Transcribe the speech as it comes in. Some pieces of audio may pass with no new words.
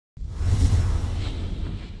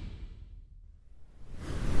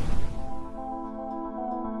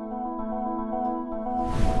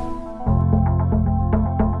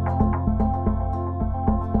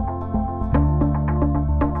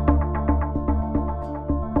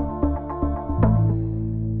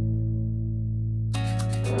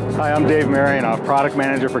Hi, I'm Dave Maryanov, product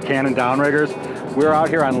manager for Cannon Downriggers. We're out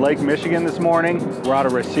here on Lake Michigan this morning. We're out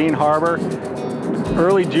of Racine Harbor.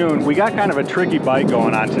 Early June, we got kind of a tricky bite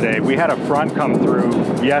going on today. We had a front come through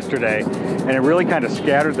yesterday, and it really kind of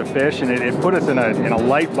scattered the fish, and it put us in a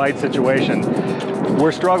light bite situation.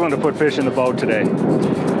 We're struggling to put fish in the boat today.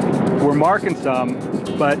 We're marking some,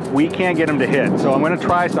 but we can't get them to hit. So I'm going to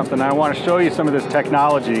try something. I want to show you some of this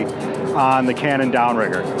technology on the Cannon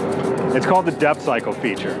Downrigger. It's called the depth cycle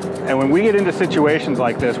feature. And when we get into situations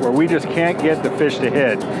like this where we just can't get the fish to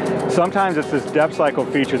hit, sometimes it's this depth cycle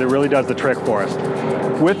feature that really does the trick for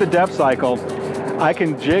us. With the depth cycle, I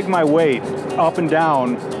can jig my weight up and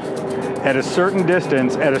down at a certain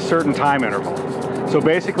distance at a certain time interval. So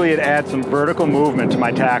basically it adds some vertical movement to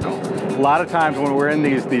my tackle. A lot of times when we're in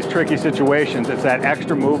these tricky situations, it's that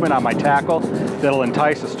extra movement on my tackle that'll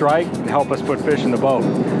entice a strike and help us put fish in the boat. So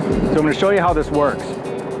I'm going to show you how this works.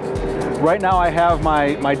 Right now I have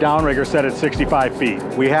my downrigger set at 65 feet.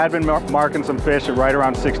 We had been marking some fish at right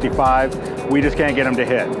around 65. We just can't get them to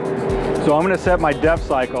hit. So I'm going to set my depth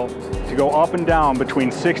cycle to go up and down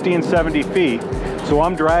between 60 and 70 feet. So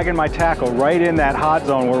I'm dragging my tackle right in that hot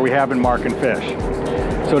zone where we have been marking fish.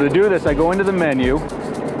 So to do this, I go into the menu.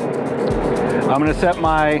 I'm going to set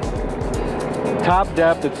my top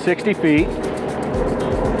depth at 60 feet.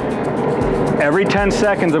 Every 10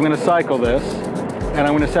 seconds I'm going to cycle this. And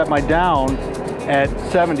I'm going to set my down at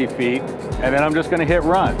 70 feet, and then I'm just going to hit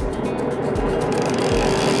run.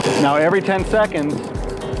 Now every 10 seconds,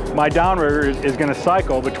 my downrigger is going to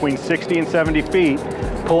cycle between 60 and 70 feet,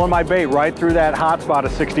 pulling my bait right through that hot spot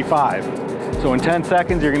of 65. So in 10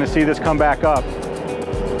 seconds, you're going to see this come back up.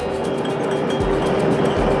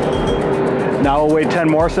 Now we'll wait 10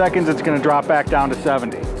 more seconds, it's going to drop back down to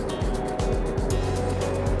 70.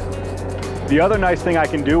 The other nice thing I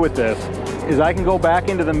can do with this is I can go back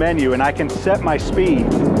into the menu and I can set my speed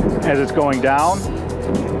as it's going down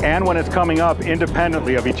and when it's coming up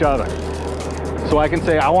independently of each other. So I can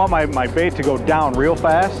say I want my bait to go down real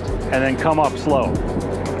fast and then come up slow.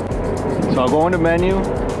 So I'll go into menu,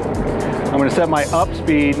 I'm going to set my up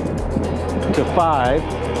speed to 5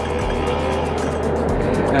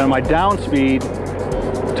 and my down speed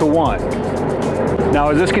to 1. Now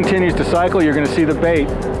as this continues to cycle, you're going to see the bait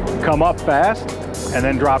come up fast and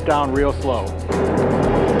then drop down real slow.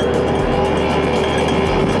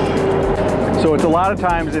 So it's a lot of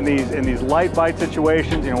times in these light bite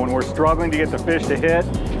situations, you know, when we're struggling to get the fish to hit,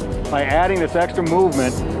 by adding this extra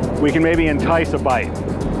movement, we can maybe entice a bite.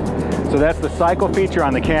 So that's the cycle feature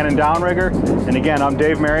on the Cannon Downrigger. And again, I'm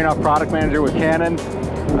Dave Maryanov, product manager with Cannon.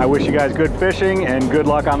 I wish you guys good fishing and good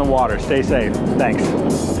luck on the water. Stay safe. Thanks.